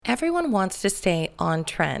Everyone wants to stay on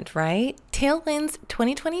trend, right? Tailwind's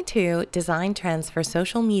 2022 design trends for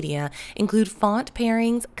social media include font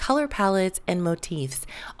pairings, color palettes, and motifs,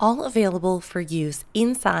 all available for use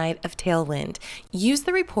inside of Tailwind. Use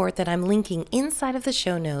the report that I'm linking inside of the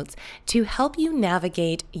show notes to help you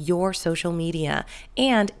navigate your social media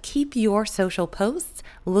and keep your social posts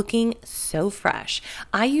looking so fresh.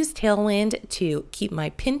 I use Tailwind to keep my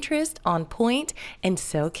Pinterest on point, and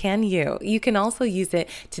so can you. You can also use it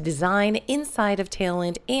to design inside of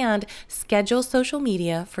Tailwind and schedule social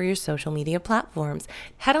media for your social media platforms.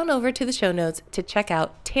 Head on over to the show notes to check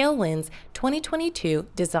out Tailwind's 2022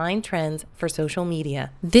 design trends for social media.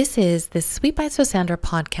 This is the Sweet Bites with Sandra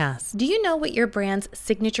podcast. Do you know what your brand's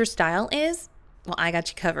signature style is? Well, I got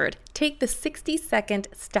you covered. Take the 60-second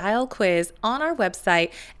style quiz on our website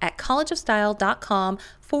at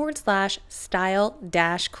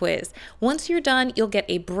collegeofstyle.com/style-quiz. Once you're done, you'll get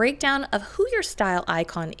a breakdown of who your style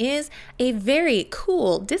icon is, a very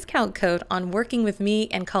cool discount code on working with me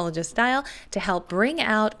and College of Style to help bring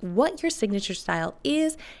out what your signature style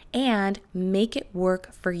is and make it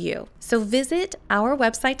work for you. So visit our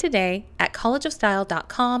website today at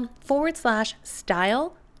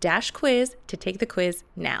collegeofstyle.com/style-quiz to take the quiz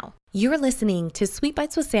now. You're listening to Sweet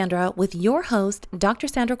Bites with Sandra with your host, Dr.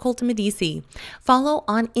 Sandra Colton-Medici. Follow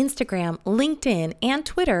on Instagram, LinkedIn, and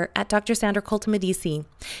Twitter at Dr. Sandra Colton-Medici.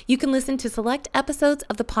 You can listen to select episodes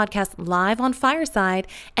of the podcast live on Fireside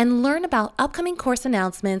and learn about upcoming course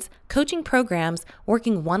announcements, coaching programs,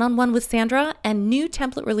 working one-on-one with Sandra, and new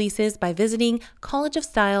template releases by visiting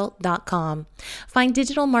collegeofstyle.com. Find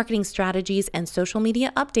digital marketing strategies and social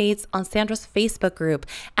media updates on Sandra's Facebook group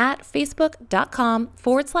at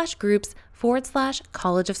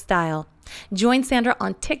facebook.com/groups/College of Style. Join Sandra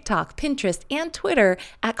on TikTok, Pinterest, and Twitter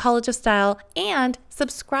at College of Style, and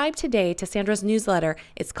subscribe today to Sandra's newsletter.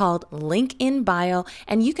 It's called Link in Bio,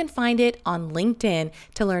 and you can find it on LinkedIn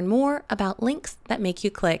to learn more about links that make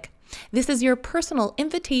you click. This is your personal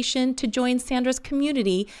invitation to join Sandra's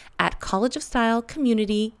community at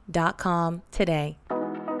collegeofstylecommunity.com today.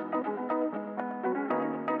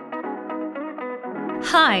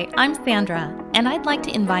 Hi, I'm Sandra, and I'd like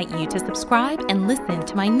to invite you to subscribe and listen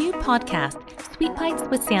to my new podcast, Sweet Bites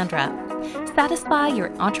with Sandra. Satisfy your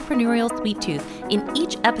entrepreneurial sweet tooth in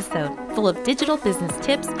each episode, full of digital business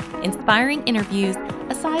tips, inspiring interviews,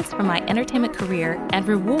 asides from my entertainment career, and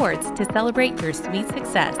rewards to celebrate your sweet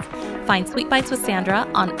success. Find Sweet Bites with Sandra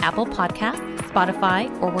on Apple Podcasts, Spotify,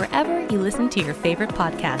 or wherever you listen to your favorite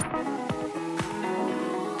podcasts.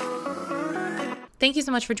 Thank you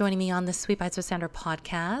so much for joining me on the Sweet Bites with Sandra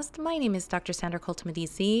podcast. My name is Dr. Sandra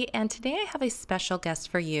Colton-Medici, and today I have a special guest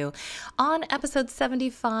for you. On episode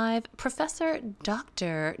 75, Professor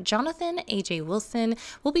Dr. Jonathan A.J. Wilson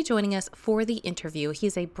will be joining us for the interview.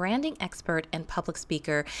 He's a branding expert and public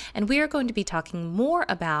speaker, and we are going to be talking more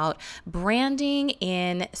about branding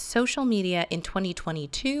in social media in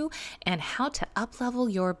 2022 and how to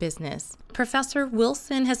uplevel your business. Professor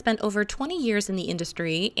Wilson has spent over 20 years in the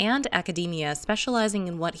industry and academia, specializing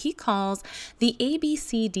in what he calls the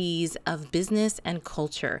ABCDs of business and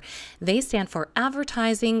culture. They stand for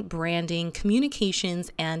advertising, branding, communications,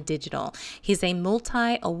 and digital. He's a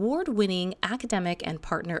multi-award-winning academic and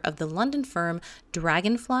partner of the London firm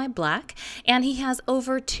Dragonfly Black, and he has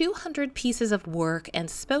over 200 pieces of work and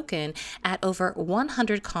spoken at over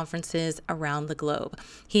 100 conferences around the globe.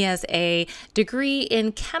 He has a degree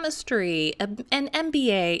in chemistry, an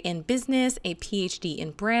MBA in business, a PhD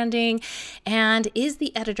in branding, and is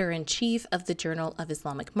the editor-in-chief of the Journal of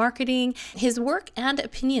Islamic Marketing. His work and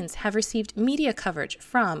opinions have received media coverage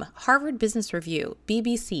from Harvard Business Review,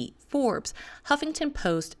 BBC, Forbes, Huffington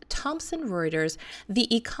Post, Thomson Reuters,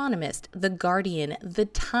 The Economist, The Guardian, The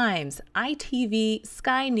Times, ITV,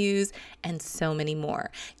 Sky News, and so many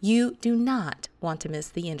more. You do not want to miss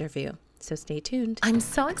the interview. So stay tuned. I'm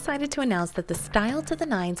so excited to announce that the Style to the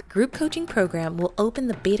Nines group coaching program will open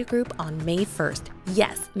the beta group on May 1st.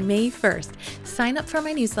 Yes, May 1st. Sign up for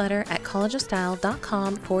my newsletter at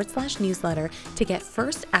collegeofstyle.com/newsletter to get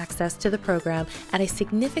first access to the program at a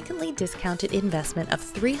significantly discounted investment of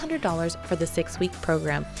 $300 for the 6-week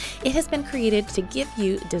program. It has been created to give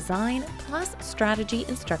you design plus strategy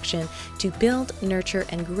instruction to build, nurture,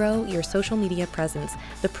 and grow your social media presence.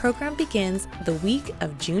 The program begins the week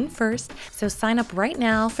of June 1st. So sign up right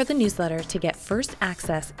now for the newsletter to get first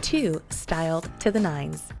access to Styled to the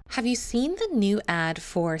Nines. Have you seen the new ad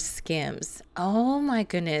for Skims? Oh my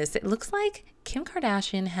goodness, it looks like Kim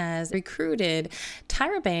Kardashian has recruited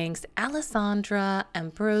Tyra Banks, Alessandra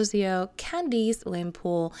Ambrosio, Candice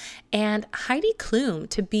Wimpool, and Heidi Klum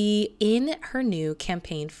to be in her new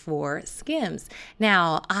campaign for Skims.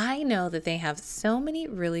 Now, I know that they have so many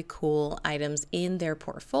really cool items in their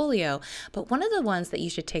portfolio, but one of the ones that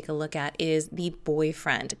you should take a look at is the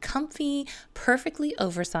Boyfriend. Comfy, perfectly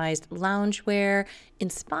oversized loungewear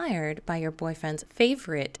inspired by your boyfriend's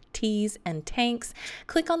favorite tees and tanks.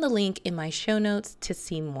 Click on the link in my show notes to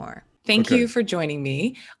see more. Thank you for joining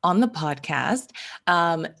me on the podcast.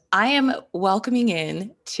 I am welcoming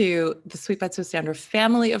in to the Sweet Bites with Sandra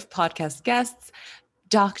family of podcast guests,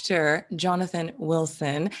 Dr. Jonathan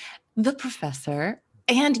Wilson, the professor,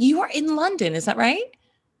 and you are in London, is that right?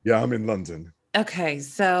 Yeah, I'm in London. Okay,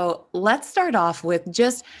 so let's start off with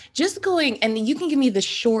just going, and you can give me the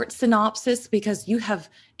short synopsis because you have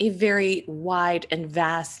a very wide and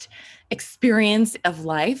vast experience of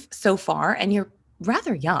life so far, and you're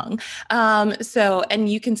rather young. And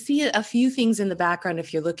you can see a few things in the background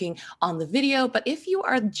if you're looking on the video, but if you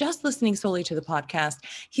are just listening solely to the podcast,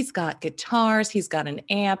 he's got guitars, he's got an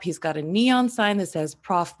amp, he's got a neon sign that says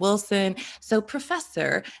Prof. Wilson. So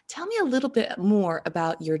Professor, tell me a little bit more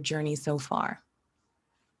about your journey so far.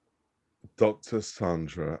 Dr.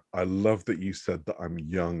 Sandra, I love that you said that I'm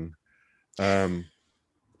young,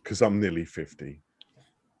 because I'm nearly 50.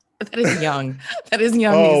 That is young. That is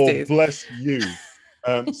young these days. Oh, bless you.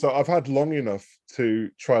 So I've had long enough to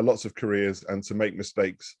try lots of careers and to make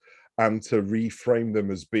mistakes and to reframe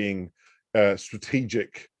them as being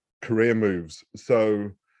strategic career moves.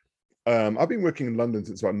 So I've been working in London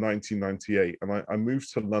since about 1998, and I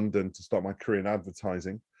moved to London to start my career in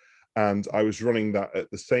advertising. And I was running that at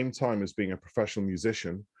the same time as being a professional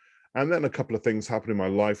musician. And then a couple of things happened in my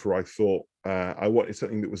life where I thought I wanted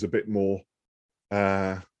something that was a bit more,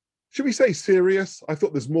 should we say, serious? I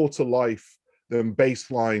thought there's more to life than bass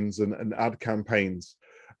lines and ad campaigns.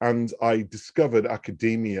 And I discovered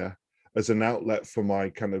academia as an outlet for my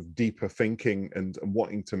kind of deeper thinking and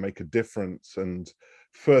wanting to make a difference and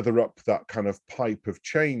further up that kind of pipe of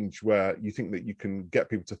change where you think that you can get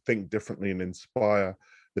people to think differently and inspire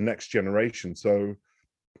the next generation. So,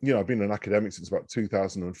 you know, I've been an academic since about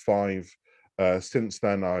 2005. Since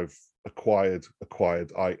then, I've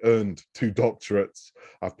I earned 2 doctorates.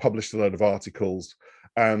 I've published a load of articles,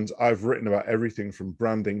 and I've written about everything from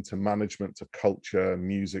branding to management to culture,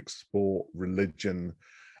 music, sport, religion.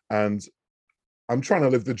 And I'm trying to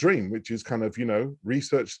live the dream, which is kind of, you know,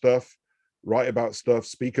 research stuff, write about stuff,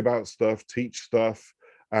 speak about stuff, teach stuff.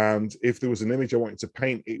 And if there was an image I wanted to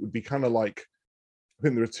paint, it would be kind of like, I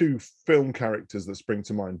think there are 2 film characters that spring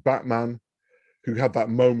to mind. Batman, who had that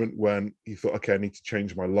moment when he thought, okay, I need to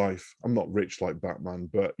change my life. I'm not rich like Batman,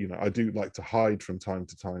 but, you know, I do like to hide from time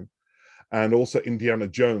to time. And also Indiana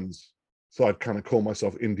Jones. So I'd kind of call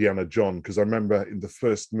myself Indiana John, because I remember in the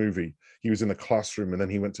first movie, he was in a classroom and then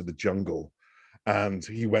he went to the jungle and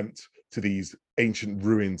he went to these ancient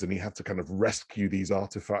ruins and he had to kind of rescue these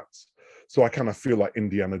artifacts. So I kind of feel like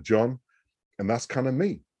Indiana John, and that's kind of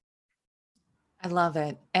me. I love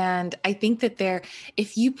it. And I think that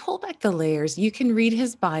if you pull back the layers, you can read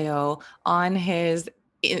his bio on his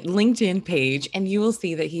LinkedIn page, and you will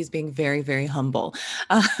see that he's being very, very humble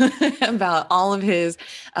about all of his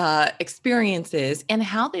experiences and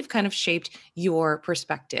how they've kind of shaped your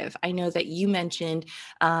perspective. I know that you mentioned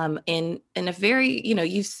in a very, you know,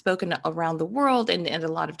 you've spoken around the world and a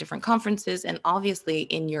lot of different conferences, and obviously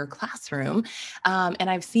in your classroom. And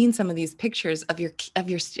I've seen some of these pictures of your, I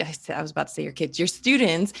was about to say your kids, your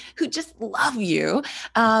students who just love you.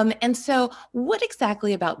 And so what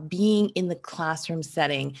exactly about being in the classroom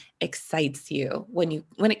setting excites you when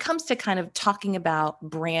it comes to kind of talking about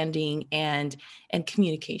branding and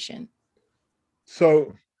communication?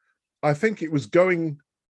 So I think it was going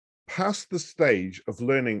past the stage of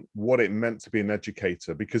learning what it meant to be an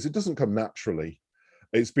educator, because it doesn't come naturally.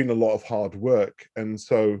 It's been a lot of hard work. And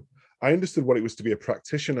so I understood what it was to be a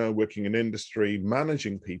practitioner working in industry,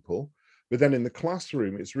 managing people. But then in the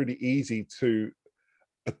classroom, it's really easy to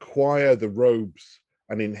acquire the robes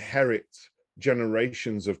and inherit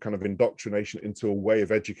generations of kind of indoctrination into a way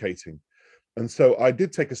of educating. And so I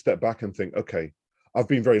did take a step back and think, okay, I've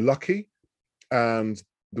been very lucky and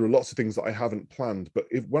there are lots of things that I haven't planned. But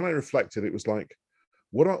when I reflected, it was like,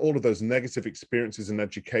 what are all of those negative experiences in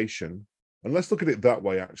education? And let's look at it that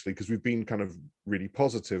way, actually, because we've been kind of really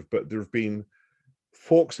positive, but there have been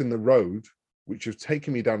forks in the road which have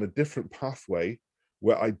taken me down a different pathway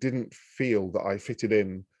where I didn't feel that I fitted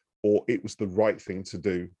in or it was the right thing to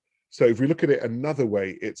do. So if we look at it another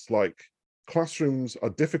way, it's like classrooms are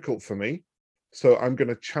difficult for me, so I'm going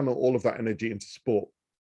to channel all of that energy into sport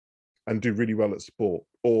and do really well at sport.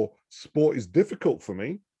 Or sport is difficult for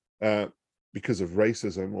me because of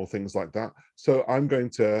racism or things like that, so I'm going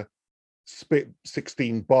to spit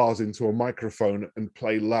 16 bars into a microphone and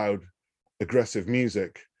play loud, aggressive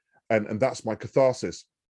music, and that's my catharsis.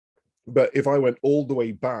 But if I went all the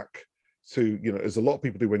way back to, as a lot of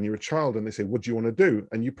people do when you're a child, and they say, what do you want to do?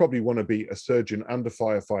 And you probably want to be a surgeon and a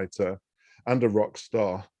firefighter and a rock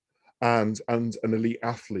star and an elite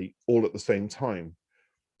athlete all at the same time.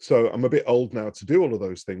 So I'm a bit old now to do all of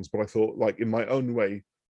those things, but I thought, like, in my own way,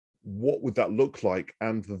 what would that look like?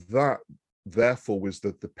 And that therefore was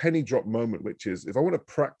the penny drop moment, which is, if I want to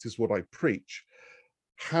practice what I preach,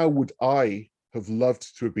 how would I have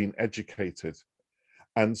loved to have been educated?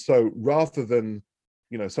 And so rather than,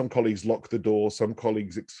 some colleagues lock the door, some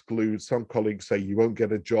colleagues exclude, some colleagues say you won't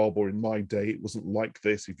get a job, or in my day, it wasn't like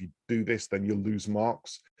this. If you do this, then you'll lose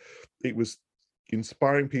marks. It was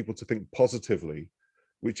inspiring people to think positively,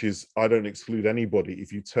 which is, I don't exclude anybody.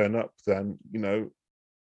 If you turn up, then,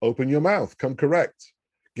 open your mouth, come correct.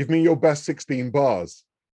 Give me your best 16 bars.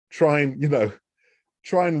 Try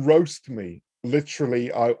and roast me.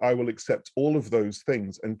 Literally, I will accept all of those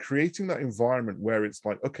things. And creating that environment where it's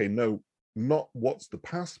like, okay, no, not what's the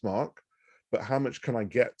pass mark, but how much can I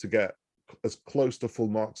get to get as close to full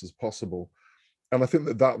marks as possible. And I think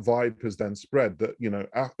that vibe has then spread,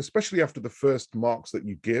 that, especially after the first marks that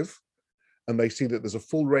you give, and they see that there's a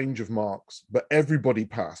full range of marks, but everybody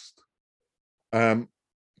passed,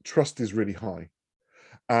 trust is really high.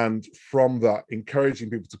 And from that, encouraging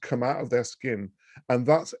people to come out of their skin. And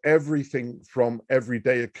that's everything from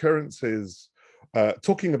everyday occurrences,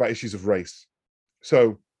 talking about issues of race.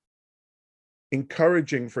 So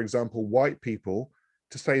encouraging, for example, white people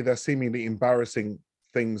to say their seemingly embarrassing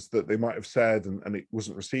things that they might have said, and it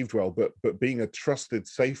wasn't received well, but being a trusted,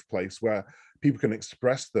 safe place where people can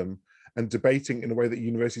express them, and debating in a way that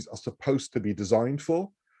universities are supposed to be designed for.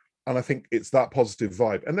 And I think it's that positive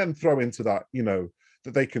vibe. And then throw into that,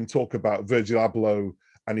 that they can talk about Virgil Abloh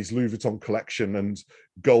and his Louis Vuitton collection, and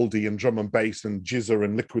Goldie and drum and bass and Jizza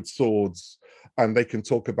and Liquid Swords. And they can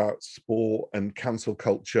talk about sport and cancel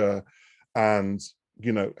culture, and,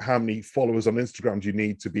 how many followers on Instagram do you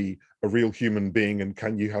need to be a real human being? And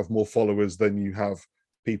can you have more followers than you have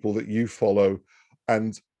people that you follow?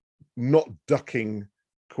 And not ducking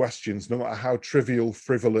questions, no matter how trivial,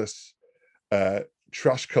 frivolous,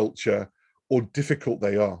 trash culture or difficult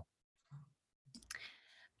they are.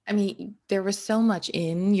 I mean, there was so much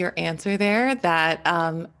in your answer there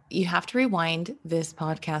that you have to rewind this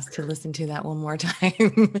podcast to listen to that one more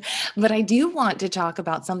time. But I do want to talk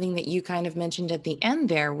about something that you kind of mentioned at the end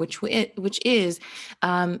there, which is,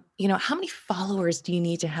 how many followers do you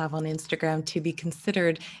need to have on Instagram to be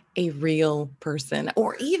considered a real person,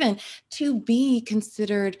 or even to be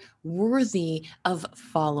considered worthy of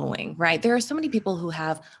following, right? There are so many people who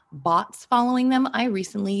have bots following them. I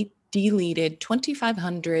recently deleted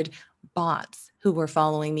 2,500 bots who were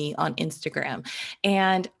following me on Instagram.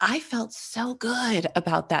 And I felt so good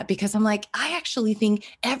about that, because I'm like, I actually think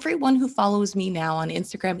everyone who follows me now on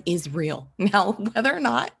Instagram is real. Now, whether or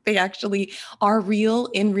not they actually are real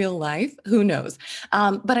in real life, who knows?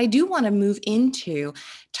 But I do want to move into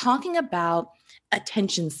talking about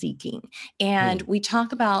attention seeking. And we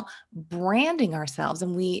talk about branding ourselves.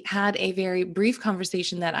 And we had a very brief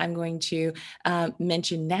conversation that I'm going to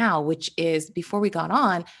mention now, which is, before we got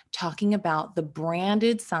on, talking about the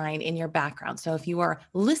branded sign in your background. So if you are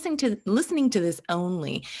listening to this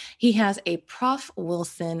only, he has a Prof.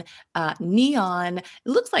 Wilson neon, it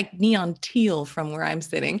looks like neon teal from where I'm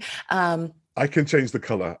sitting. I can change the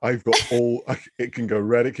color. I've got it can go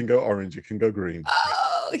red, it can go orange, it can go green.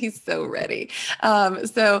 Oh, he's so ready.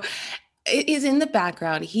 So it is in the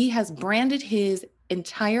background. He has branded his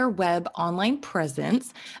entire web online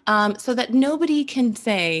presence, so that nobody can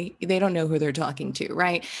say they don't know who they're talking to,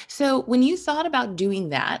 right? So when you thought about doing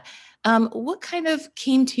that, what kind of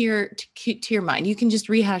came to your mind? You can just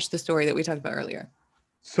rehash the story that we talked about earlier.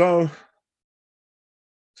 So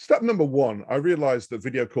step number one, I realized that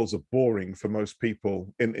video calls are boring for most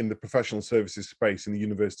people in the professional services space, in the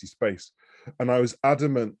university space. And I was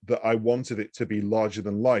adamant that I wanted it to be larger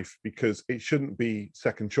than life, because it shouldn't be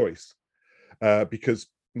second choice. Because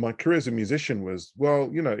my career as a musician was,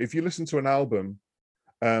 well, if you listen to an album,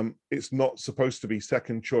 it's not supposed to be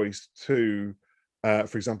second choice to,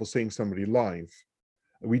 for example, seeing somebody live.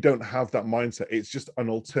 We don't have that mindset. It's just an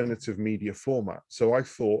alternative media format. So I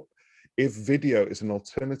thought, if video is an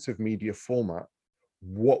alternative media format,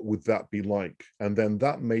 what would that be like? And then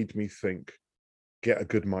that made me think, get a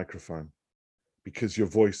good microphone, because your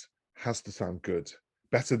voice has to sound good,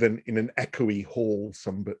 better than in an echoey hall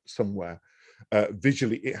somewhere.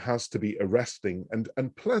 Visually, it has to be arresting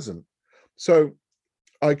and pleasant. So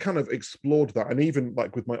I kind of explored that. And even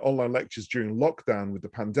like with my online lectures during lockdown with the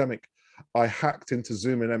pandemic, I hacked into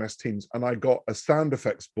Zoom and MS Teams, and I got a sound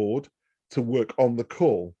effects board to work on the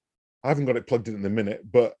call. I haven't got it plugged in a minute,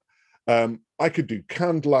 but I could do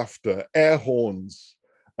canned laughter, air horns,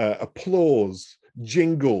 applause,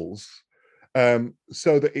 jingles,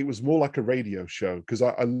 so that it was more like a radio show, because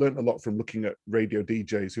I learned a lot from looking at radio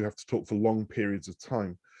DJs who have to talk for long periods of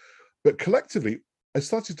time. But collectively, I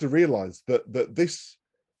started to realize that this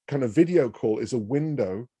kind of video call is a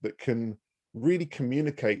window that can really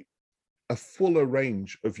communicate a fuller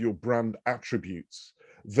range of your brand attributes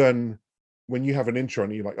than when you have an intro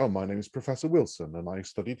and you're like, oh, my name is Professor Wilson and I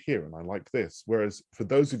studied here and I like this. Whereas for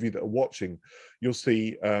those of you that are watching, you'll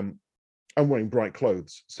see I'm wearing bright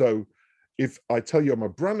clothes. So if I tell you I'm a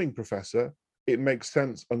branding professor, it makes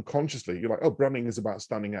sense unconsciously. You're like, oh, branding is about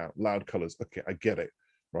standing out, loud colors. Okay, I get it,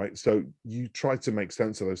 right? So you try to make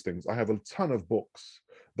sense of those things. I have a ton of books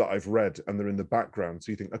that I've read and they're in the background.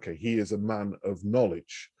 So you think, okay, he is a man of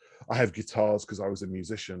knowledge. I have guitars because I was a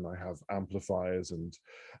musician. I have amplifiers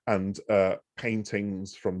and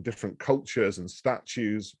paintings from different cultures and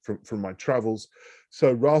statues from my travels.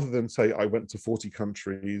 So rather than say I went to 40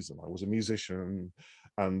 countries and I was a musician,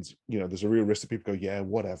 and there's a real risk that people go, yeah,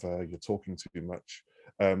 whatever, you're talking too much.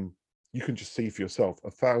 You can just see for yourself,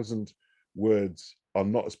 1,000 words are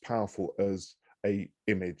not as powerful as a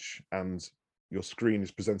image, and your screen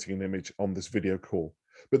is presenting an image on this video call.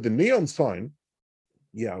 But the neon sign,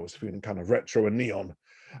 yeah, I was feeling kind of retro and neon,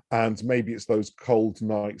 and maybe it's those cold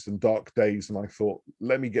nights and dark days, and I thought,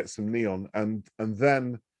 let me get some neon. And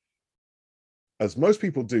then, as most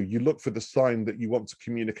people do, you look for the sign that you want to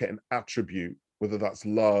communicate an attribute, whether that's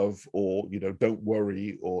love or, don't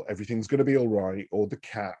worry, or everything's going to be all right, or the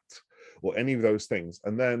cat, or any of those things.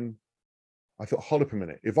 And then I thought, hold up a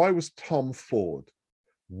minute, if I was Tom Ford,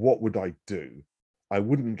 what would I do? I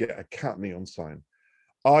wouldn't get a cat neon sign.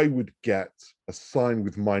 I would get a sign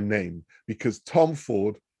with my name, because Tom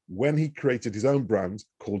Ford, when he created his own brand,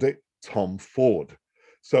 called it Tom Ford.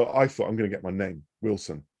 So I thought, I'm going to get my name,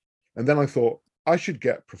 Wilson. And then I thought, I should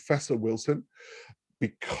get Professor Wilson,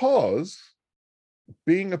 because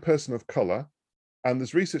being a person of color, and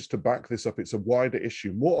there's research to back this up, it's a wider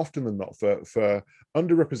issue, more often than not, for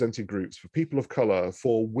underrepresented groups, for people of color,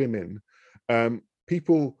 for women,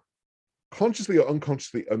 people consciously or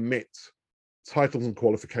unconsciously omit titles and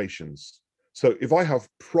qualifications. So if I have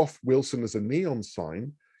Prof Wilson as a neon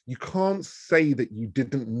sign, you can't say that you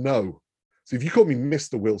didn't know. So if you call me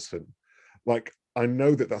Mr. Wilson, like, I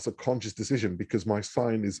know that that's a conscious decision, because my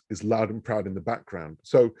sign is loud and proud in the background.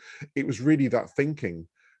 So it was really that thinking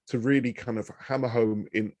to really kind of hammer home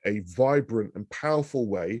in a vibrant and powerful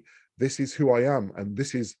way, this is who I am, and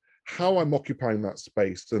this is how I'm occupying that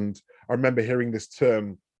space. And I remember hearing this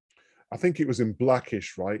term, I think it was in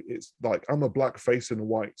Blackish, right? It's like, I'm a black face in a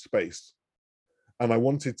white space. And I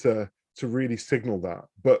wanted to really signal that.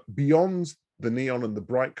 But beyond the neon and the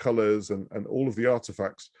bright colors and all of the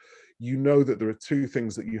artifacts, that there are two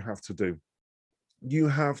things that you have to do. You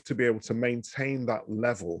have to be able to maintain that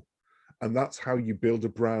level. And that's how you build a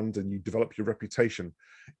brand and you develop your reputation.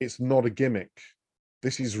 It's not a gimmick.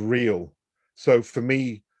 This is real. So for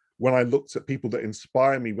me, when I looked at people that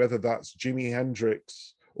inspire me, whether that's Jimi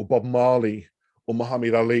Hendrix or Bob Marley or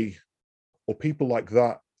Muhammad Ali or people like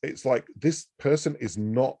that, it's like, this person is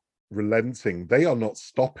not relenting. They are not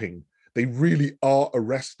stopping. They really are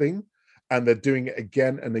arresting, and they're doing it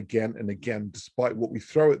again and again and again, despite what we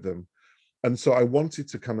throw at them. And so I wanted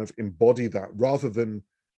to kind of embody that, rather than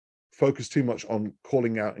focus too much on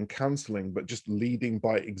calling out and canceling, but just leading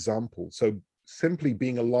by example. So simply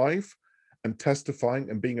being alive and testifying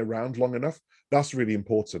and being around long enough, that's really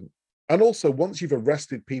important. And also, once you've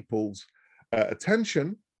arrested people's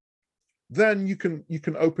attention, then you can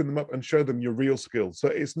open them up and show them your real skills. So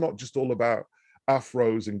it's not just all about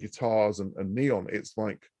afros and guitars and neon. It's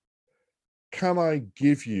like, can I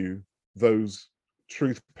give you those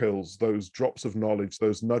truth pills, those drops of knowledge,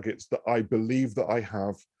 those nuggets that I believe that I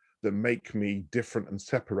have, that make me different and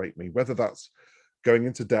separate me, whether that's going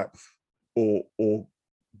into depth or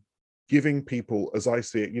giving people, as I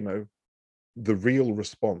see it, the real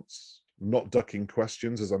response, not ducking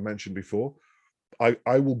questions, as I mentioned before.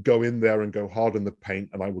 I will go in there and go hard in the paint,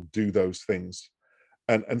 and I will do those things.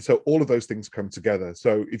 And so all of those things come together.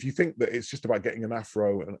 So if you think that it's just about getting an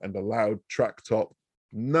afro and a loud track top,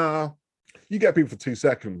 nah, you get people for 2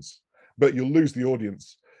 seconds, but you'll lose the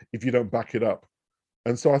audience if you don't back it up.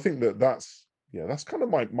 And so I think that Yeah, that's kind of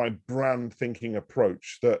my brand thinking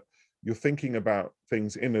approach, that you're thinking about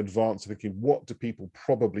things in advance, thinking what do people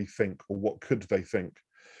probably think, or what could they think.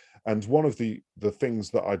 And one of the things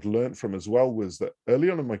that I'd learned from as well was that early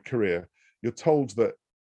on in my career, you're told that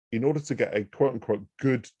in order to get a quote unquote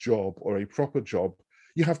good job or a proper job,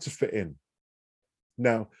 you have to fit in.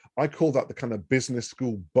 Now, I call that the kind of business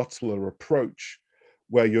school butler approach,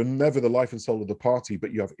 where you're never the life and soul of the party,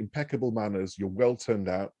 but you have impeccable manners, you're well turned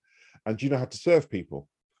out, and you know how to serve people.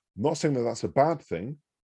 I'm not saying that that's a bad thing,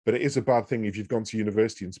 but it is a bad thing if you've gone to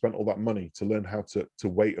university and spent all that money to learn how to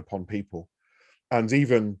wait upon people. And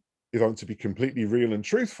even if I'm to be completely real and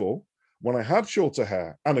truthful, when I had shorter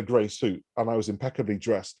hair and a grey suit and I was impeccably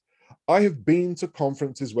dressed, I have been to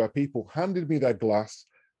conferences where people handed me their glass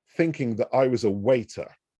thinking that I was a waiter.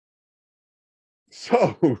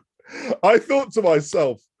 So I thought to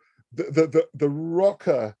myself, the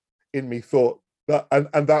rocker in me thought that,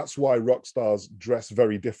 and that's why rock stars dress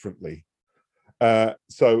very differently.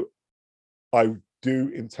 So I do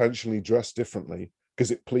intentionally dress differently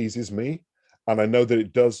because it pleases me. And I know that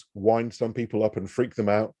it does wind some people up and freak them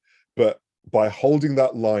out. But by holding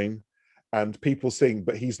that line and people seeing,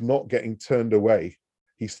 but he's not getting turned away,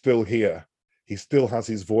 he's still here, he still has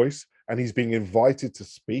his voice, and he's being invited to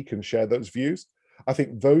speak and share those views. I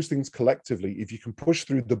think those things collectively, if you can push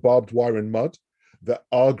through the barbed wire and mud, there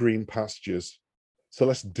are green pastures. So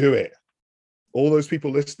let's do it. All those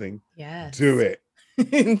people listening, do Yes. it.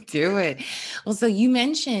 Do it. Well, so you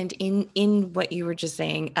mentioned in what you were just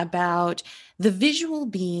saying about the visual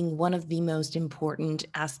being one of the most important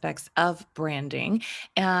aspects of branding,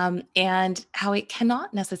 and how it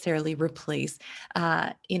cannot necessarily replace,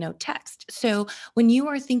 text. So when you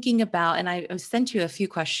are thinking about, and I sent you a few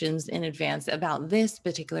questions in advance about this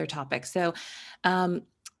particular topic. So, um,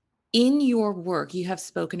 in your work, you have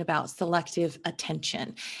spoken about selective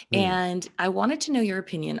attention. Hmm. And I wanted to know your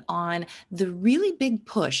opinion on the really big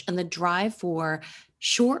push and the drive for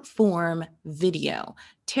short form video.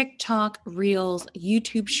 TikTok, Reels,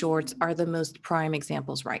 YouTube Shorts are the most prime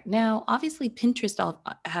examples right now. Obviously, Pinterest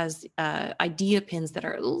has idea pins that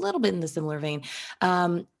are a little bit in the similar vein.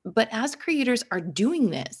 But as creators are doing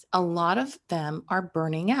this, a lot of them are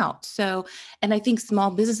burning out. So, and I think small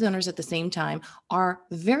business owners at the same time are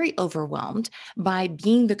very overwhelmed by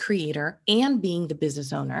being the creator and being the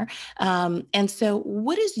business owner. And so,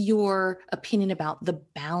 what is your opinion about the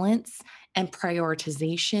balance and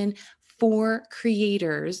prioritization for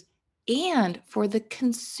creators and for the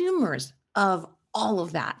consumers of all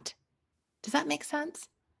of that? Does that make sense?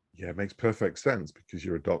 Yeah, it makes perfect sense because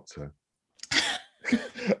you're a doctor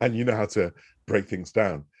and you know how to break things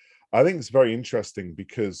down. I think it's very interesting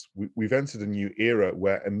because we've entered a new era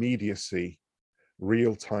where immediacy,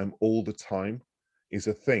 real time, all the time, is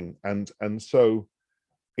a thing, and so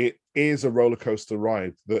it is a roller coaster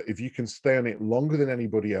ride that if you can stay on it longer than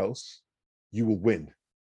anybody else, you will win.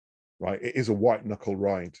 Right? It is a white knuckle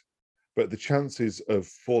ride, but the chances of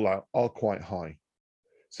fallout are quite high.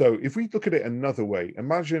 So if we look at it another way,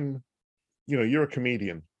 imagine, you're a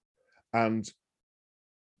comedian, and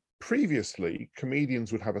previously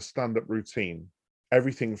comedians would have a stand-up routine,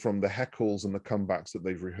 everything from the heckles and the comebacks that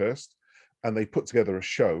they've rehearsed, and they put together a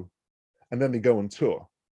show, and then they go on tour.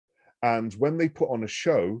 And when they put on a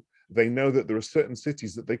show, they know that there are certain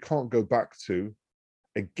cities that they can't go back to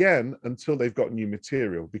again until they've got new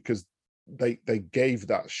material, because they gave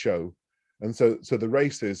that show. And so the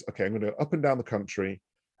race is, okay, I'm going to go up and down the country,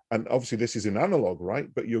 and obviously this is in analog, right?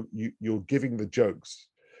 But you're giving the jokes,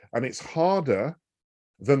 and it's harder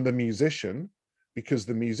than the musician, because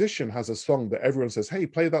the musician has a song that everyone says, hey,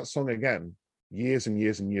 play that song again. Years and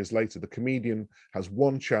years and years later, the comedian has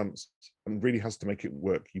one chance and really has to make it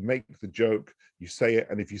work. You make the joke, you say it,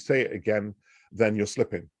 and if you say it again, then you're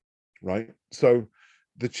slipping, right? So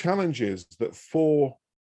the challenge is that for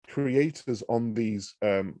creators on these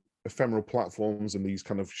ephemeral platforms and these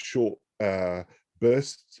kind of short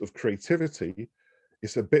bursts of creativity,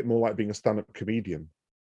 it's a bit more like being a stand-up comedian,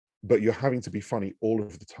 but you're having to be funny all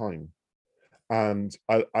of the time. And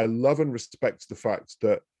I love and respect the fact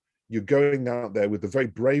that you're going out there with a very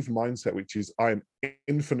brave mindset, which is, I'm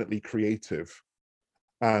infinitely creative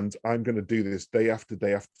and I'm going to do this day after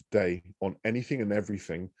day after day on anything and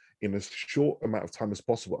everything in as short amount of time as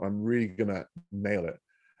possible. I'm really going to nail it.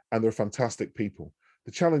 And they're fantastic people.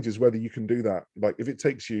 The challenge is whether you can do that. Like if it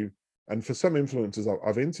takes you, and for some influencers,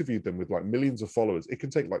 I've interviewed them with like millions of followers, it can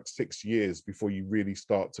take like 6 years before you really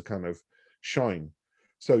start to kind of shine.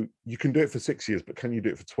 So you can do it for 6 years, but can you do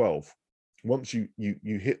it for 12? Once you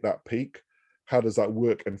hit that peak, how does that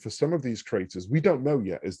work? And for some of these creators, we don't know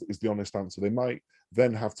yet, is the honest answer. They might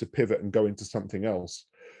then have to pivot and go into something else.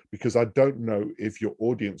 because I don't know if your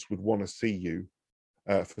audience would want to see you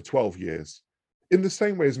for 12 years. In the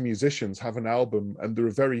same way as musicians have an album, and there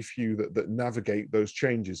are very few that navigate those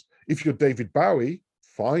changes. If you're David Bowie,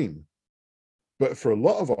 fine. But for a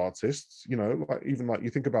lot of artists, you know, like even like you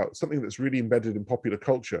think about something that's really embedded in popular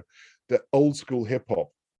culture, the old school hip hop,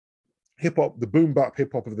 the boom bap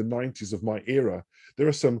hip hop of the 90s of my era, there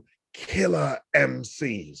are some killer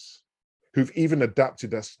MCs who've even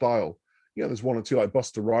adapted their style. You know, there's one or two like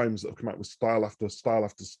Busta Rhymes that have come out with style after style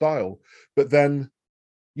after style. But then,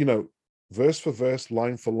 you know, verse for verse,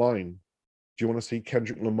 line for line, do you want to see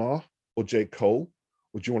Kendrick Lamar or J. Cole?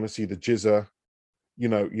 Or do you want to see the Jizza,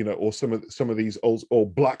 or some of these old, or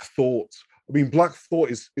Black Thought? I mean, Black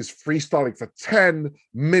Thought is freestyling for 10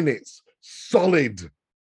 minutes solid.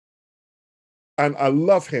 And I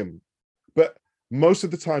love him. But most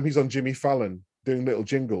of the time he's on Jimmy Fallon doing little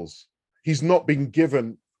jingles. He's not been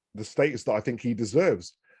given the status that I think he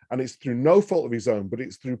deserves. And it's through no fault of his own, but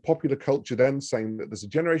it's through popular culture then saying that there's a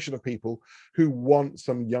generation of people who want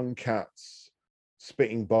some young cats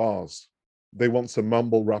spitting bars. They want some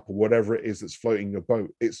mumble rap or whatever it is that's floating your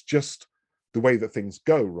boat. It's just the way that things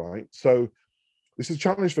go, right? So this is a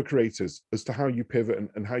challenge for creators as to how you pivot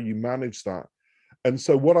and how you manage that. And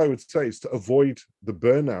so what I would say is to avoid the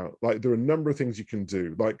burnout. Like, there are a number of things you can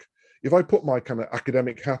do. Like, if I put my kind of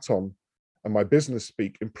academic hat on and my business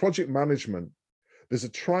speak, in project management, there's a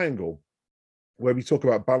triangle where we talk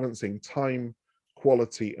about balancing time,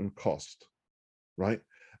 quality, and cost, right?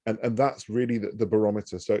 And that's really the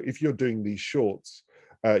barometer. So if you're doing these shorts,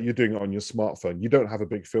 you're doing it on your smartphone. You don't have a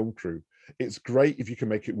big film crew. It's great if you can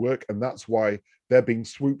make it work. And that's why they're being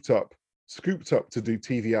scooped up to do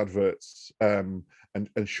TV adverts and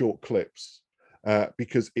short clips,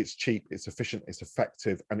 because it's cheap, it's efficient, it's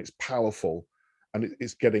effective, and it's powerful, and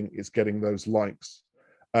it's getting those likes.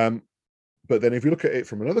 But then if you look at it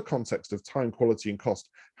from another context of time, quality, and cost,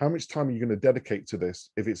 how much time are you going to dedicate to this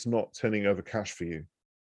if it's not turning over cash for you?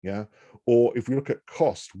 Yeah. Or if we look at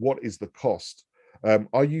cost, what is the cost?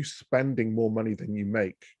 Are you spending more money than you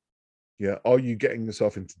make? Yeah. Are you getting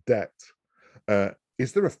yourself into debt?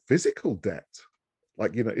 Is there a physical debt?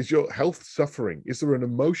 Like, is your health suffering? Is there an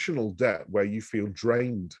emotional debt where you feel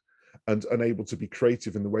drained and unable to be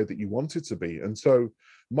creative in the way that you want it to be? And so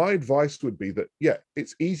my advice would be that, yeah,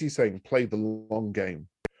 it's easy saying play the long game,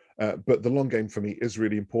 but the long game for me is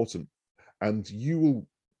really important. And you will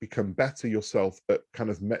become better yourself at kind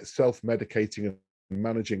of self-medicating and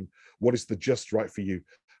managing what is the just right for you.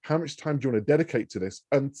 How much time do you want to dedicate to this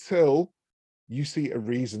until you see a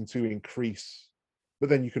reason to increase? But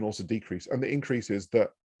then you can also decrease. And the increase is that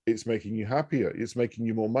it's making you happier, it's making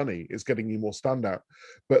you more money, it's getting you more standout.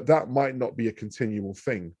 But that might not be a continual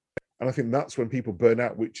thing. And I think that's when people burn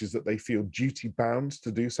out, which is that they feel duty bound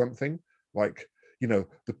to do something. Like, the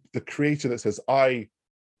creator that says, I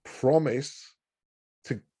promise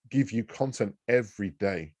to give you content every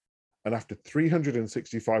day. And after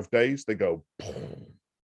 365 days, they go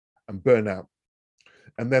and burn out.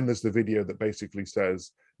 And then there's the video that basically says,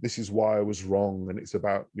 this is why I was wrong, and it's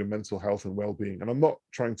about your mental health and well-being. And I'm not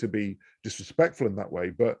trying to be disrespectful in that way,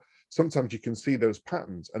 but sometimes you can see those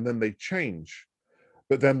patterns and then they change,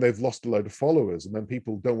 but then they've lost a load of followers, and then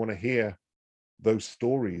people don't want to hear those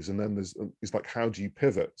stories. And then it's like, how do you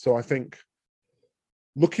pivot? So I think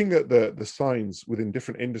looking at the signs within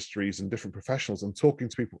different industries and different professionals and talking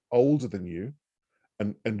to people older than you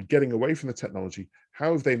and getting away from the technology,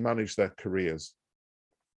 how have they managed their careers?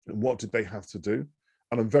 And what did they have to do?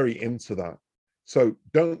 And I'm very into that. So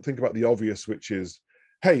don't think about the obvious, which is,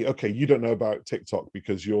 hey, okay, you don't know about TikTok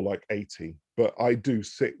because you're like 80, but I do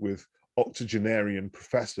sit with octogenarian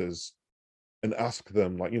professors and ask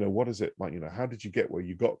them, like, what is it like, how did you get where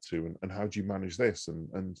you got to, and how do you manage this?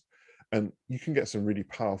 And you can get some really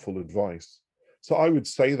powerful advice. So I would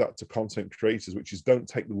say that to content creators, which is, don't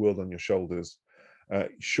take the world on your shoulders.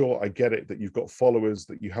 Sure, I get it that you've got followers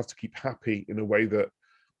that you have to keep happy in a way that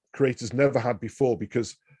creators never had before,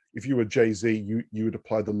 because if you were Jay-Z, you would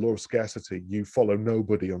apply the law of scarcity. You follow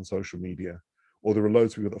nobody on social media, or there are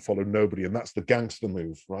loads of people that follow nobody, and that's the gangster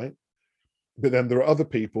move, right? But then there are other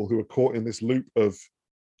people who are caught in this loop of,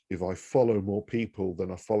 if I follow more people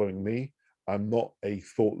than are following me, I'm not a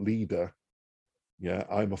thought leader. Yeah,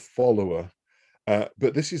 I'm a follower.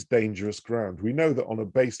 But this is dangerous ground. We know that on a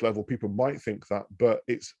base level, people might think that, but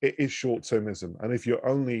it is short-termism. And if you're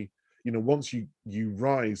only, once you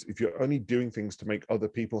rise, if you're only doing things to make other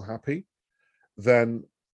people happy, then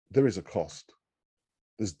there is a cost.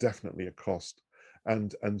 There's definitely a cost.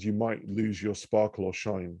 And you might lose your sparkle or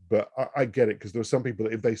shine. But I get it, because there are some people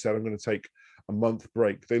that if they said, I'm going to take a month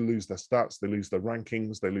break, they lose their stats, they lose their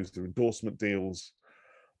rankings, they lose their endorsement deals.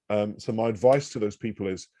 So my advice to those people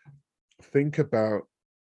is think about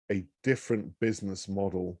a different business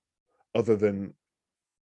model other than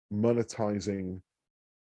monetizing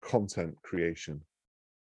content creation.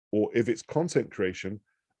 Or if it's content creation,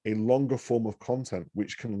 a longer form of content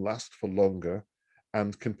which can last for longer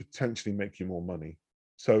and can potentially make you more money.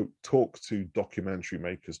 So talk to documentary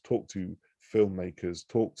makers, talk to filmmakers,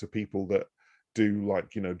 talk to people that do like,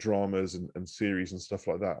 dramas and series and stuff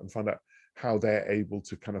like that, and find out how they're able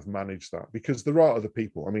to kind of manage that. Because there are other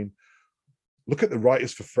people. I mean, look at the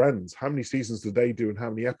writers for Friends. How many seasons do they do and how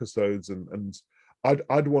many episodes? And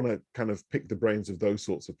I'd want to kind of pick the brains of those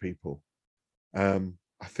sorts of people.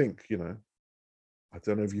 I think, I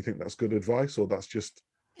don't know if you think that's good advice or that's just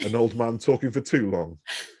an old man talking for too long.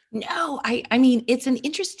 No, I mean, it's an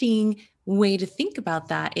interesting way to think about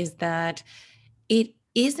that, is that it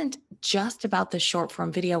isn't just about the short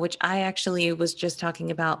form video, which I actually was just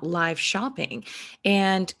talking about live shopping,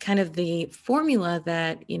 and kind of the formula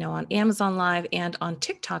that, on Amazon Live and on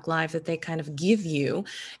TikTok Live that they kind of give you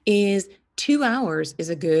is 2 hours is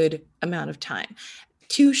a good amount of time.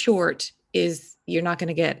 Too short is you're not going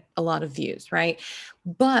to get a lot of views, right?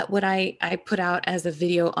 But what I put out as a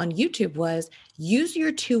video on YouTube was use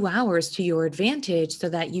your 2 hours to your advantage so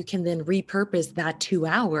that you can then repurpose that 2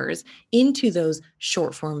 hours into those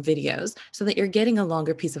short form videos so that you're getting a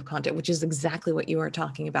longer piece of content, which is exactly what you are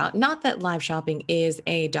talking about. Not that live shopping is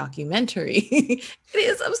a documentary. It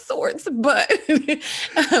is of sorts, but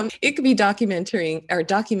it could be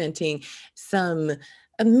documenting some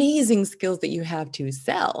amazing skills that you have to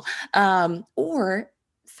sell, or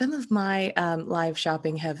some of my live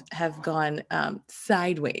shopping have gone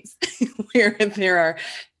sideways, where there are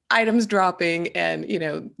items dropping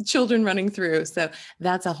and children running through. So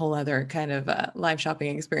that's a whole other kind of live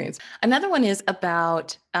shopping experience. Another one is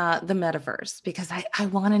about the metaverse, because I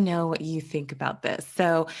want to know what you think about this.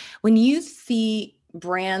 So when you see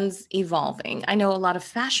brands evolving, I know a lot of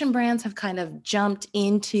fashion brands have kind of jumped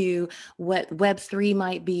into what Web3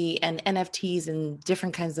 might be, and NFTs and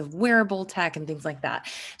different kinds of wearable tech and things like that.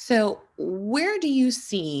 So where do you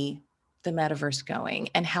see the metaverse going,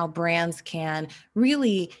 and how brands can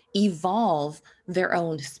really evolve their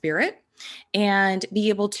own spirit and be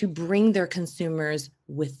able to bring their consumers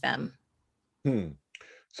with them?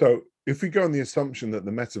 So if we go on the assumption that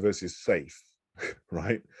the metaverse is safe,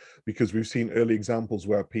 right? Because we've seen early examples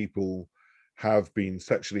where people have been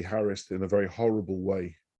sexually harassed in a very horrible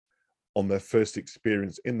way on their first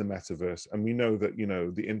experience in the metaverse. And we know that,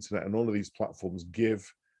 the internet and all of these platforms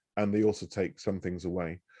give, and they also take some things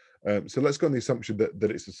away. So let's go on the assumption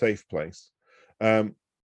that it's a safe place.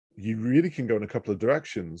 You really can go in a couple of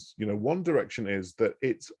directions. One direction is that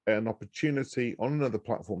it's an opportunity on another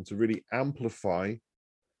platform to really amplify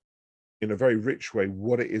in a very rich way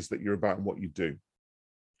what it is that you're about and what you do.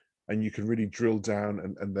 And you can really drill down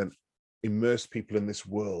and then immerse people in this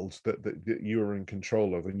world that you are in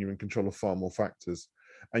control of, and you're in control of far more factors,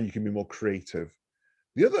 and you can be more creative.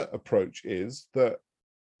 The other approach is that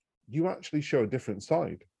you actually show a different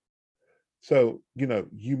side. So,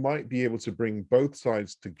 you might be able to bring both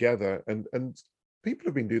sides together, and people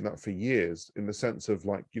have been doing that for years, in the sense of,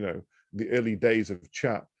 like, the early days of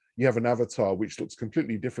chat, you have an avatar which looks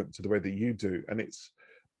completely different to the way that you do, and it's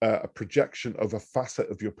a projection of a facet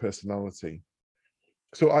of your personality.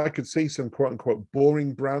 So I could see some quote unquote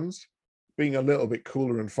boring brands being a little bit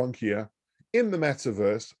cooler and funkier in the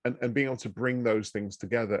metaverse, and being able to bring those things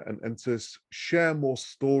together, and to share more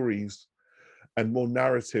stories and more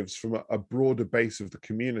narratives from a broader base of the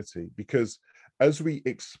community. Because as we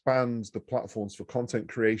expand the platforms for content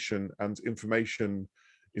creation, and information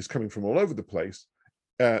is coming from all over the place,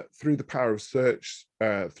 through the power of search,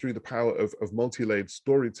 through the power of multi-layered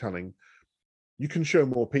storytelling, you can show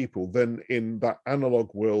more people than in that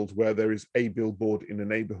analog world where there is a billboard in a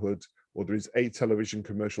neighborhood, or there is a television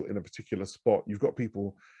commercial in a particular spot. You've got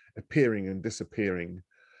people appearing and disappearing,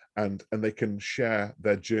 and they can share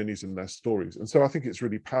their journeys and their stories. And so I think it's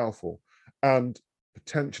really powerful and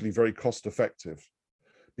potentially very cost effective,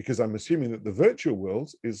 because I'm assuming that the virtual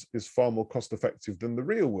world is far more cost effective than the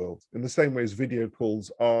real world, in the same way as video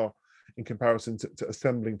calls are in comparison to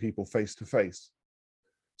assembling people face to face.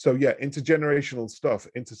 So yeah, intergenerational stuff,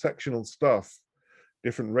 intersectional stuff,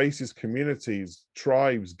 different races, communities,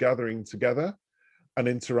 tribes gathering together and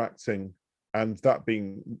interacting, and that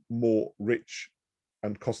being more rich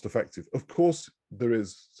and cost effective. Of course, there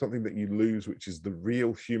is something that you lose, which is the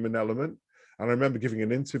real human element. And I remember giving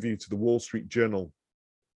an interview to the Wall Street Journal.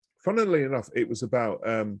 Funnily enough, it was about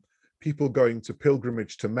people going to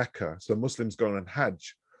pilgrimage to Mecca, so Muslims going on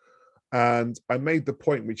Hajj. And I made the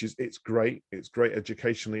point, which is it's great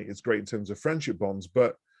educationally, it's great in terms of friendship bonds,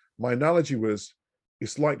 but My analogy was,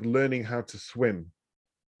 it's like learning how to swim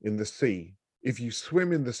in the sea. If you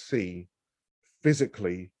swim in the sea,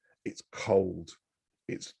 physically, it's cold,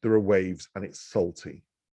 there are waves, and it's salty,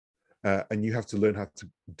 and you have to learn how to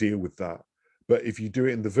deal with that. But if you do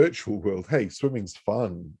it in the virtual world, hey, swimming's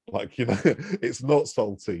fun. Like, it's not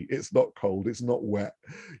salty, it's not cold, it's not wet,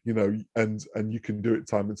 and you can do it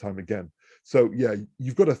time and time again. So yeah,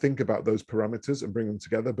 you've got to think about those parameters and bring them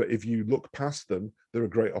together. But if you look past them, there are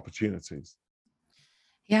great opportunities.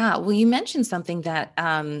 Yeah, well, you mentioned something that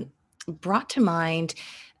brought to mind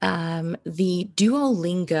the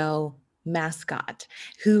Duolingo mascot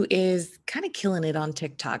who is kind of killing it on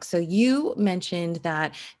TikTok. So you mentioned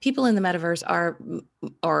that people in the metaverse are,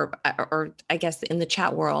 or I guess in the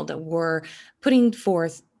chat world, were putting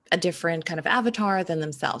forth a different kind of avatar than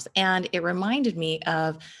themselves. And it reminded me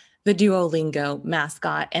of the Duolingo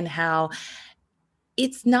mascot and how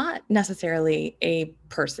it's not necessarily a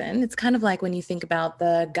person. It's kind of like when you think about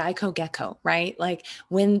the Geico Gecko, right? Like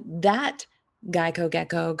when that Geico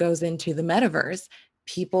Gecko goes into the metaverse,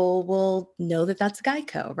 people will know that that's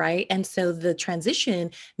Geico, right? And so the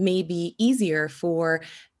transition may be easier for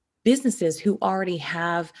businesses who already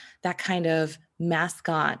have that kind of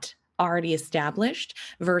mascot already established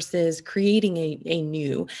versus creating a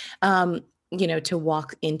new to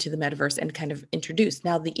walk into the metaverse and kind of introduce.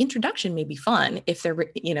 Now the introduction may be fun if they're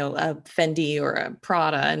a Fendi or a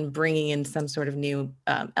Prada and bringing in some sort of new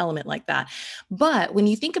element like that. But when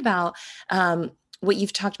you think about what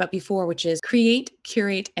you've talked about before, which is create,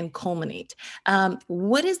 curate, and culminate,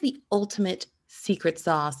 what is the ultimate secret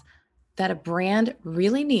sauce that a brand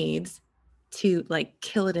really needs to like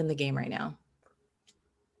kill it in the game right now?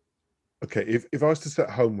 Okay, if I was to set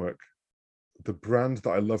homework, the brand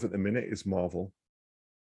that I love at the minute is Marvel.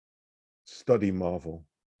 Study Marvel.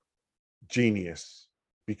 Genius,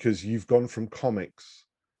 because you've gone from comics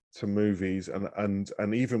to movies,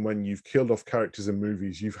 and even when you've killed off characters in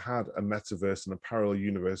movies, you've had a metaverse and a parallel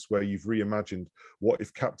universe where you've reimagined what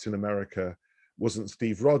if Captain America wasn't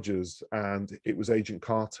Steve Rogers and it was Agent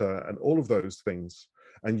Carter and all of those things.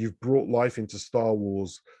 And you've brought life into Star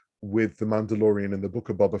Wars with The Mandalorian and the Book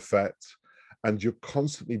of Boba Fett, and you're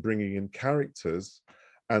constantly bringing in characters.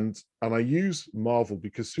 And I use Marvel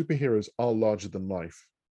because superheroes are larger than life,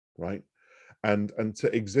 right? And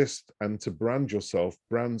to exist and to brand yourself,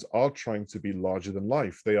 brands are trying to be larger than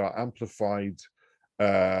life. They are amplified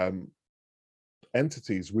um,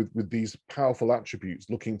 entities with these powerful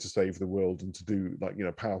attributes, looking to save the world and to do, like,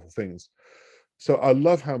 powerful things. So I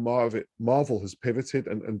love how Marvel has pivoted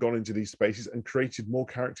and gone into these spaces and created more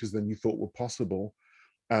characters than you thought were possible.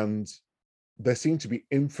 And there seem to be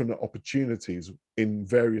infinite opportunities in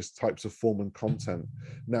various types of form and content.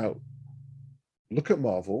 Now, look at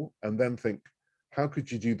Marvel and then think, how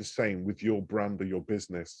could you do the same with your brand or your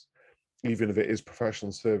business, even if it is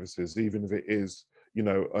professional services, even if it is,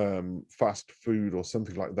 fast food or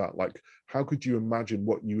something like that? Like, how could you imagine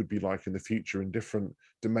what you would be like in the future in different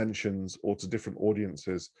dimensions or to different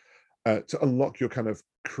audiences, to unlock your kind of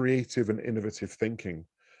creative and innovative thinking?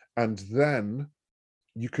 And then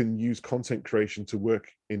you can use content creation to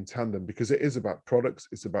work in tandem, because it is about products,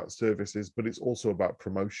 it's about services, but it's also about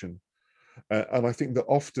promotion. And I think that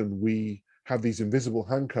often we have these invisible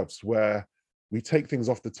handcuffs where we take things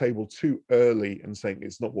off the table too early and saying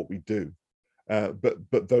it's not what we do.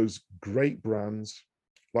 But those great brands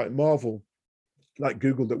like Marvel, like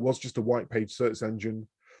Google, that was just a white page search engine,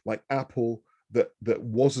 like Apple, that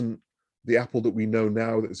wasn't the Apple that we know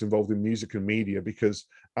now, that is involved in music and media, because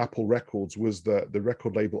Apple Records was the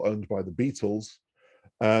record label owned by the Beatles.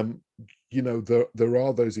 um, there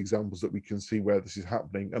are those examples that we can see where this is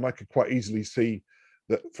happening, and I could quite easily see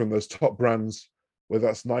that from those top brands, whether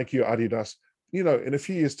that's Nike or Adidas, in a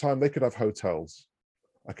few years' time they could have hotels.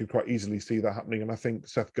 I could quite easily see that happening, and I think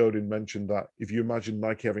Seth Godin mentioned that if you imagine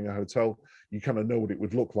Nike having a hotel, you kind of know what it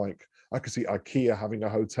would look like. I could see IKEA having a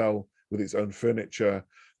hotel with its own furniture.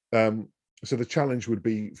 So the challenge would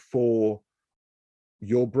be for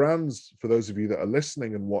your brands, for those of you that are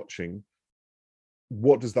listening and watching,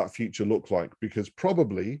 what does that future look like? Because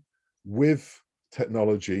probably with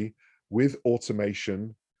technology, with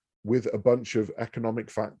automation, with a bunch of economic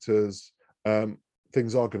factors,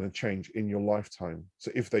 things are going to change in your lifetime.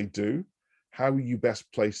 So if they do, how are you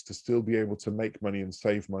best placed to still be able to make money and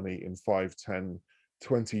save money in 5, 10,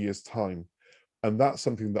 20 years time? And that's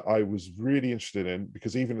something that I was really interested in,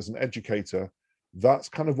 because even as an educator, that's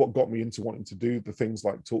kind of what got me into wanting to do the things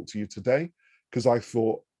like talk to you today. Because I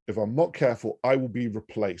thought, if I'm not careful, I will be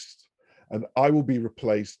replaced. And I will be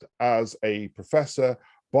replaced as a professor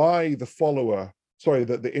by the follower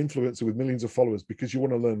the influencer with millions of followers, because you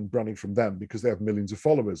want to learn branding from them because they have millions of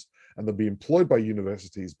followers, and they'll be employed by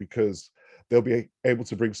universities because they'll be able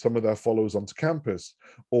to bring some of their followers onto campus.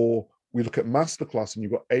 Or we look at masterclass and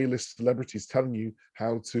you've got A-list celebrities telling you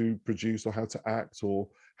how to produce or how to act or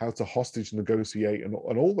how to hostage negotiate and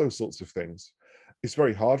all those sorts of things. It's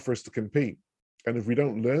very hard for us to compete. And if we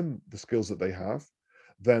don't learn the skills that they have,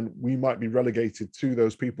 then we might be relegated to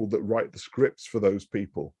those people that write the scripts for those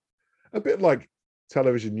people. A bit like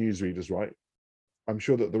television newsreaders, right? I'm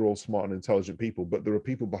sure that they're all smart and intelligent people, but there are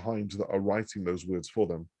people behind that are writing those words for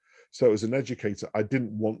them. So as an educator, I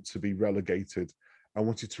didn't want to be relegated. I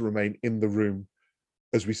wanted to remain in the room,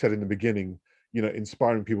 as we said in the beginning,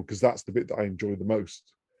 inspiring people, because that's the bit that I enjoy the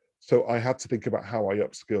most. So I had to think about how I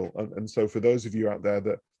upskill. And so for those of you out there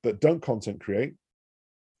that don't content create,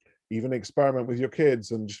 even experiment with your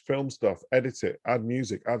kids and just film stuff, edit it, add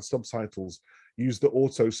music, add subtitles, use the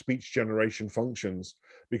auto speech generation functions,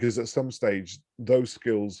 because at some stage, those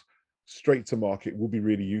skills straight to market will be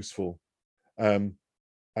really useful. And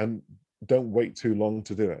don't wait too long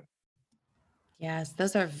to do it. Yes,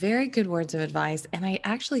 those are very good words of advice. And I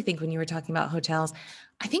actually think when you were talking about hotels,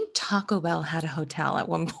 I think Taco Bell had a hotel at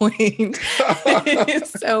one point.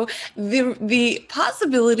 So the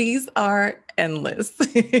possibilities are endless.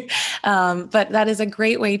 But that is a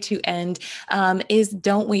great way to end, is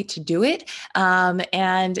don't wait to do it.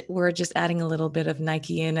 And we're just adding a little bit of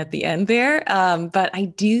Nike in at the end there. But I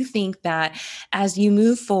do think that as you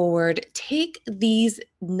move forward, take these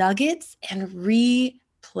nuggets and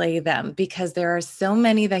play them, because there are so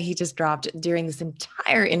many that he just dropped during this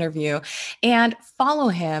entire interview. And follow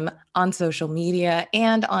him on social media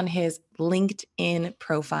and on his LinkedIn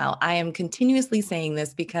profile. I am continuously saying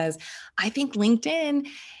this because I think LinkedIn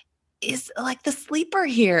is like the sleeper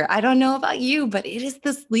here. I don't know about you, but it is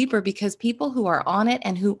the sleeper, because people who are on it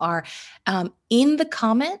and who are in the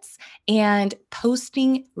comments and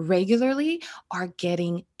posting regularly are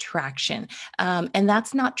getting traction. And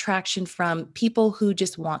that's not traction from people who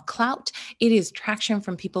just want clout. It is traction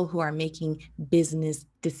from people who are making business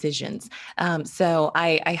decisions. So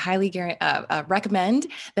I highly recommend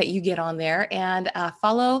that you get on there and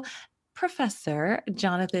follow Professor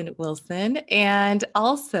Jonathan Wilson and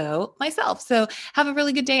also myself. So have a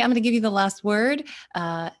really good day. I'm going to give you the last word.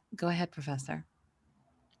 Go ahead, Professor.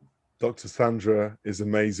 Dr. Sandra is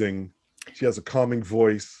amazing. She has a calming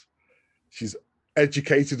voice. She's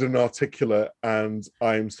educated and articulate, and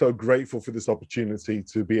I'm so grateful for this opportunity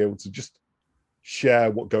to be able to just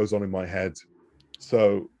share what goes on in my head.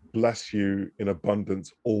 So bless you in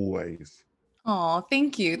abundance always. Oh,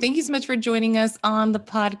 thank you. Thank you so much for joining us on the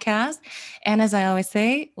podcast. And as I always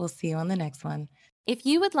say, we'll see you on the next one. If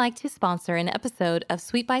you would like to sponsor an episode of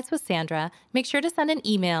Sweet Bites with Sandra, make sure to send an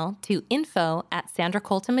email to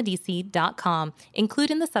info@sandracoltonmedici.com.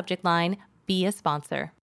 Include in the subject line, "Be a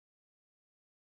sponsor."